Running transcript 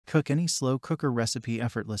Cook any slow cooker recipe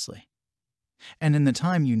effortlessly, and in the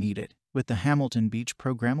time you need it, with the Hamilton Beach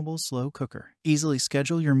Programmable Slow Cooker. Easily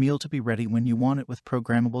schedule your meal to be ready when you want it with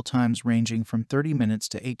programmable times ranging from 30 minutes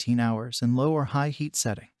to 18 hours in low or high heat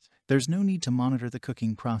settings. There's no need to monitor the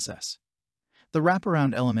cooking process. The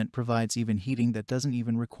wraparound element provides even heating that doesn't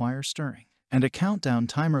even require stirring. And a countdown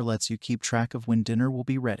timer lets you keep track of when dinner will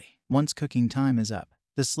be ready. Once cooking time is up,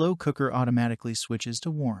 the slow cooker automatically switches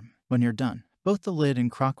to warm. When you're done, both the lid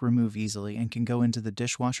and crock remove easily and can go into the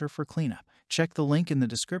dishwasher for cleanup. Check the link in the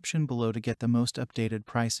description below to get the most updated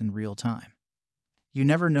price in real time. You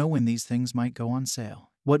never know when these things might go on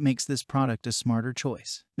sale. What makes this product a smarter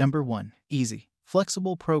choice? Number 1. Easy,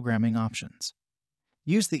 flexible programming options.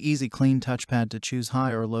 Use the Easy Clean touchpad to choose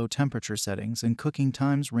high or low temperature settings and cooking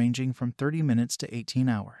times ranging from 30 minutes to 18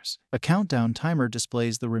 hours. A countdown timer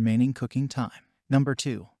displays the remaining cooking time. Number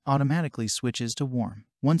 2. Automatically switches to warm.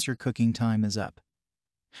 Once your cooking time is up,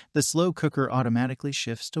 the slow cooker automatically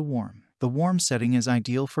shifts to warm. The warm setting is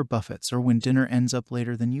ideal for buffets or when dinner ends up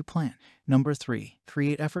later than you plan. Number 3.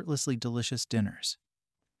 Create effortlessly delicious dinners.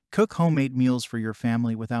 Cook homemade meals for your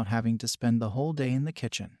family without having to spend the whole day in the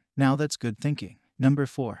kitchen. Now that's good thinking. Number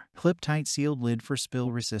 4. Clip-tight sealed lid for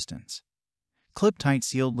spill resistance. Clip-tight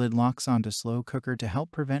sealed lid locks onto slow cooker to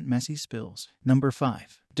help prevent messy spills. Number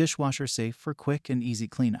 5. Dishwasher safe for quick and easy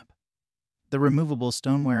cleanup. The removable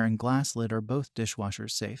stoneware and glass lid are both dishwasher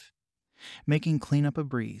safe, making cleanup a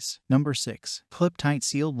breeze. Number 6. Clip-tight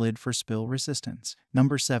sealed lid for spill resistance.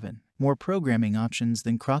 Number 7. More programming options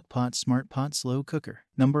than Crock-Pot Smart Pot Slow Cooker.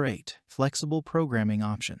 Number 8. Flexible programming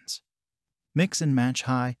options. Mix and match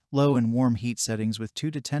high, low, and warm heat settings with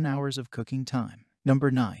 2 to 10 hours of cooking time.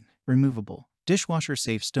 Number 9. Removable,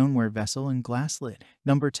 dishwasher-safe stoneware vessel and glass lid.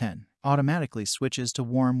 Number 10. Automatically switches to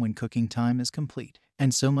warm when cooking time is complete.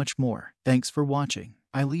 And so much more. Thanks for watching.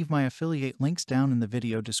 I leave my affiliate links down in the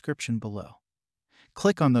video description below.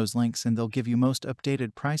 Click on those links and they'll give you most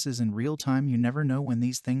updated prices in real time. You never know when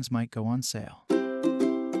these things might go on sale.